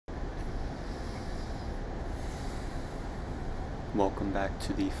Welcome back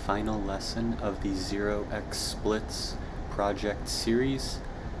to the final lesson of the 0xSplits project series.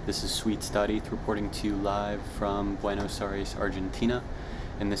 This is Sweets.eth reporting to you live from Buenos Aires, Argentina.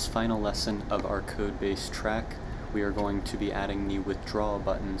 In this final lesson of our code-based track, we are going to be adding the withdraw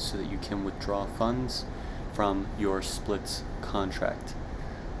button so that you can withdraw funds from your splits contract.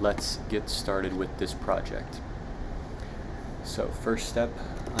 Let's get started with this project. So first step,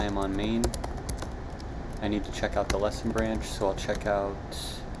 I am on main. I need to check out the lesson branch, so I'll check out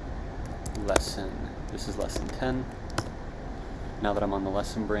this is lesson 10. Now that I'm on the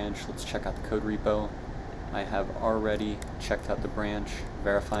lesson branch, let's check out the code repo. I have already checked out the branch,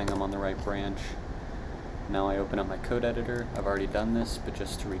 verifying I'm on the right branch. Now I open up my code editor. I've already done this, but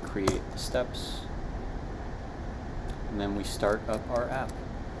just to recreate the steps. And then we start up our app.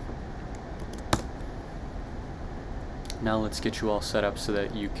 Now let's get you all set up so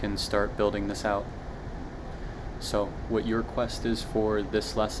that you can start building this out. So what your request is for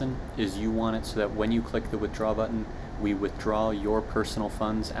this lesson is you want it so that when you click the withdraw button, we withdraw your personal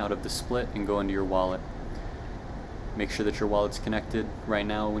funds out of the split and go into your wallet. Make sure that your wallet's connected. Right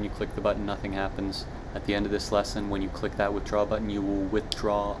now, when you click the button, nothing happens. At the end of this lesson, when you click that withdraw button, you will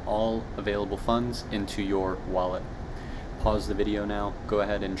withdraw all available funds into your wallet. Pause the video now, go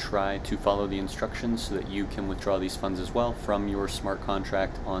ahead and try to follow the instructions so that you can withdraw these funds as well from your smart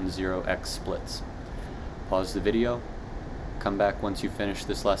contract on 0xSplits. Pause the video, come back once you finish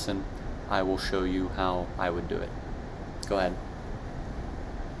this lesson. I will show you how I would do it. Go ahead.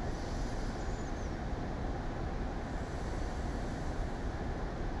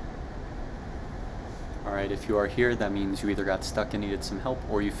 Alright, if you are here, that means you either got stuck and needed some help,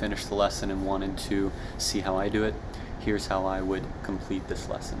 or you finished the lesson and wanted to see how I do it. Here's how I would complete this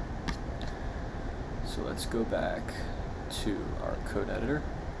lesson. So let's go back to our code editor.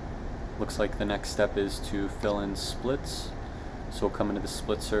 Looks like the next step is to fill in splits. So we'll come into the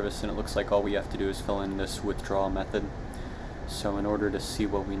split service, and it looks like all we have to do is fill in this withdraw method. So in order to see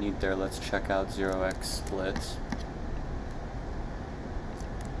what we need there, let's check out 0xSplits.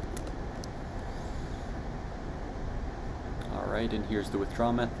 Alright, and here's the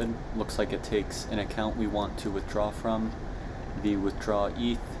withdraw method. Looks like it takes an account we want to withdraw from, the withdraw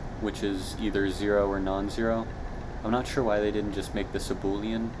ETH, which is either 0 or non-zero. I'm not sure why they didn't just make this a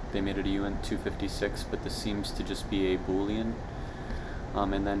boolean. They made it a uint256, but this seems to just be a boolean.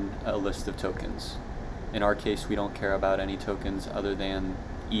 And then a list of tokens. In our case, we don't care about any tokens other than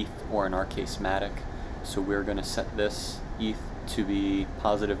ETH, or in our case, Matic. So we're going to set this ETH to be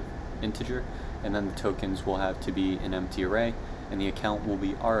positive integer, and then the tokens will have to be an empty array, and the account will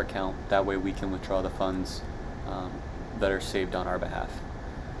be our account. That way we can withdraw the funds that are saved on our behalf.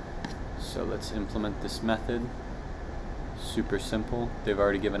 So let's implement this method. Super simple. They've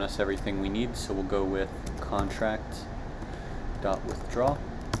already given us everything we need, so we'll go with contract.withdraw,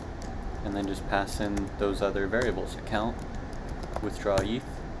 and then just pass in those other variables: account, withdraw ETH,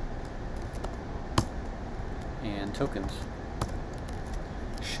 and tokens.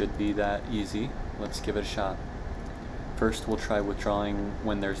 Should be that easy. Let's give it a shot. First, we'll try withdrawing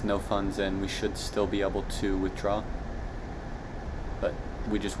when there's no funds in. We should still be able to withdraw, but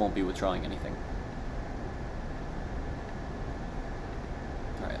we just won't be withdrawing anything.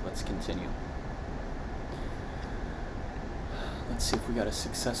 Alright, let's continue. Let's see if we got a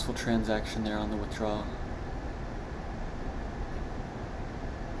successful transaction there on the withdraw.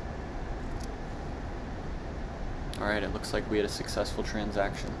 Alright, it looks like we had a successful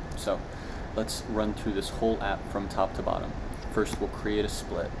transaction. So let's run through this whole app from top to bottom. First, we'll create a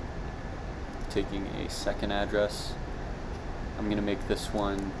split, taking a second address. I'm going to make this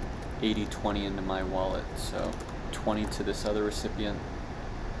one 80/20 into my wallet, so 20 to this other recipient,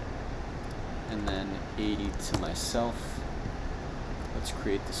 and then 80 to myself. Let's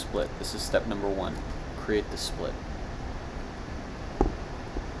create the split. This is step number 1. Create the split.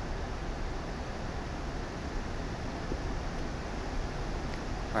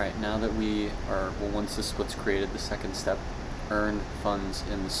 Alright, now that we are, well, once the split's created, the second step, earn funds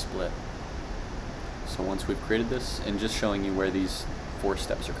in the split. So once we've created this, and just showing you where these 4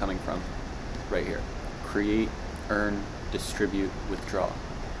 steps are coming from, right here. Create, earn, distribute, withdraw.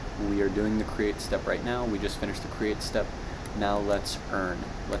 We are doing the create step right now. We just finished the create step. Now let's earn.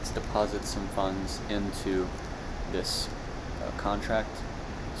 Let's deposit some funds into this contract.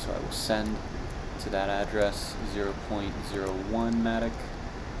 So I will send to that address 0.01 Matic.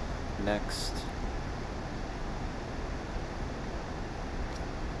 Next.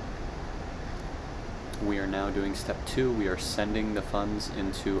 We are now doing step 2. We are sending the funds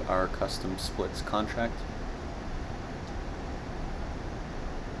into our custom splits contract.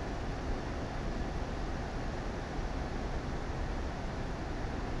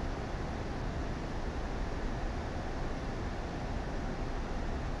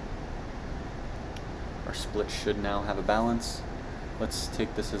 split should now have a balance. Let's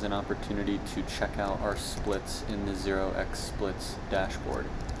take this as an opportunity to check out our splits in the 0xSplits dashboard.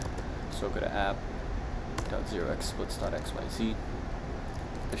 So go to app.0xSplits.xyz.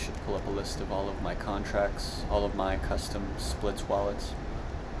 This should pull up a list of all of my contracts, all of my custom splits wallets.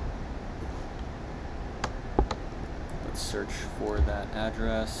 Let's search for that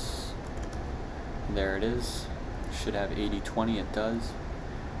address. There it is. Should have 8020, it does.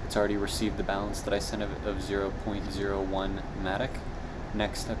 It's already received the balance that I sent of 0.01 Matic.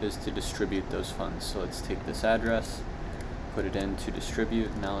 Next step is to distribute those funds. So let's take this address, put it in to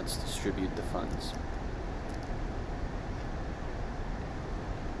distribute. Now let's distribute the funds.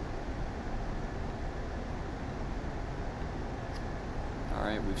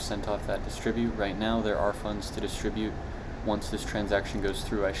 Alright, we've sent off that distribute. Right now there are funds to distribute. Once this transaction goes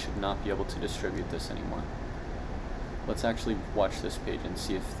through, I should not be able to distribute this anymore. Let's actually watch this page and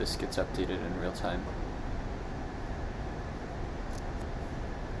see if this gets updated in real time.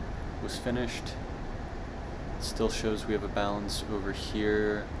 Was finished. It still shows we have a balance over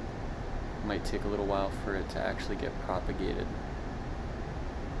here. Might take a little while for it to actually get propagated.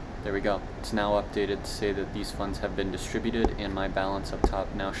 There we go. It's now updated to say that these funds have been distributed, and my balance up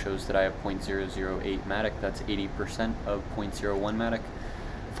top now shows that I have 0.008 Matic. That's 80% of 0.01 Matic.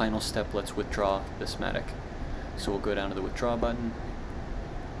 Final step, let's withdraw this Matic. So we'll go down to the withdraw button,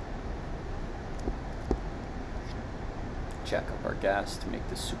 jack up our gas to make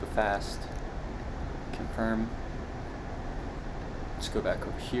this super fast, confirm. Let's go back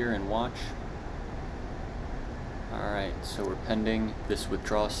over here and watch. Alright, so we're pending this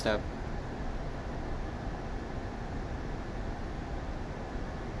withdraw step.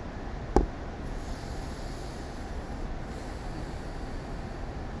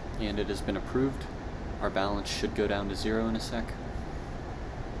 And it has been approved. Our balance should go down to 0 in a sec.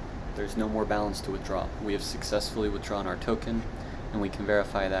 There's no more balance to withdraw. We have successfully withdrawn our token, and we can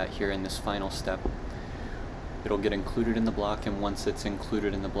verify that here in this final step. It'll get included in the block, and once it's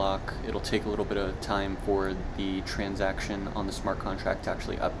included in the block, it'll take a little bit of time for the transaction on the smart contract to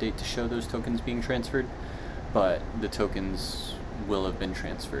actually update to show those tokens being transferred, but the tokens will have been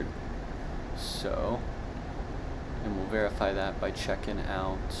transferred. So, and we'll verify that by checking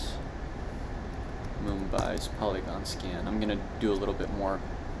out Mumbai's Polygon scan. I'm gonna do a little bit more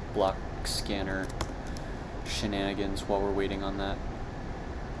block scanner shenanigans while we're waiting on that.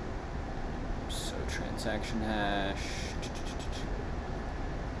 So transaction hash.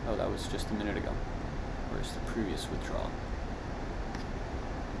 Oh, that was just a minute ago. Where's the previous withdrawal?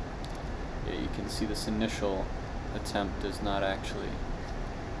 Yeah, you can see this initial attempt does not actually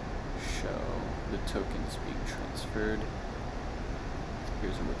show the tokens being transferred.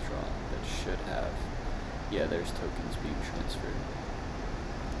 Here's a withdrawal that should have. Yeah, there's tokens being transferred.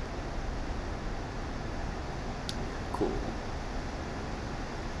 Cool.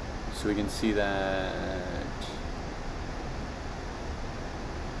 So we can see that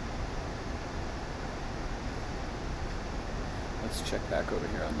let's check back over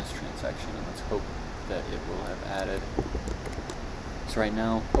here on this transaction and let's hope that it will have added. So right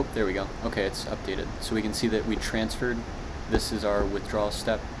now, oh, there we go. Okay, it's updated. So we can see that we transferred. This is our withdrawal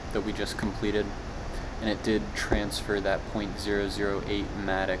step that we just completed, and it did transfer that 0.008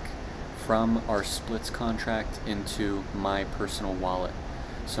 Matic from our splits contract into my personal wallet.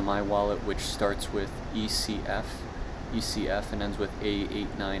 So my wallet, which starts with ECF and ends with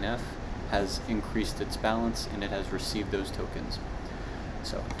A89F, has increased its balance and it has received those tokens.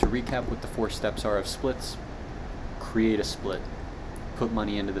 So to recap what the 4 steps are of splits: create a split, put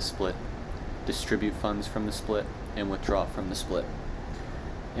money into the split, distribute funds from the split, and withdraw from the split.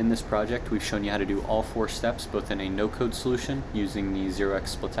 In this project, we've shown you how to do all 4 steps, both in a no-code solution using the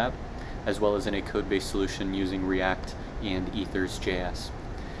 0xSplits app, as well as in a code-based solution using React and Ethers.js.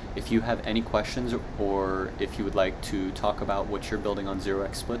 If you have any questions, or if you would like to talk about what you're building on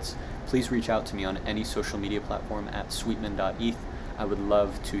 0xSplits, please reach out to me on any social media platform at sweetman.eth. I would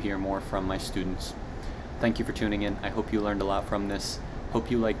love to hear more from my students. Thank you for tuning in. I hope you learned a lot from this. Hope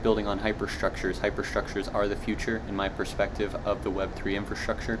you like building on hyperstructures. Hyperstructures are the future, in my perspective, of the Web3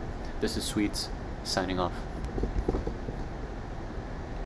 infrastructure. This is Sweets, signing off.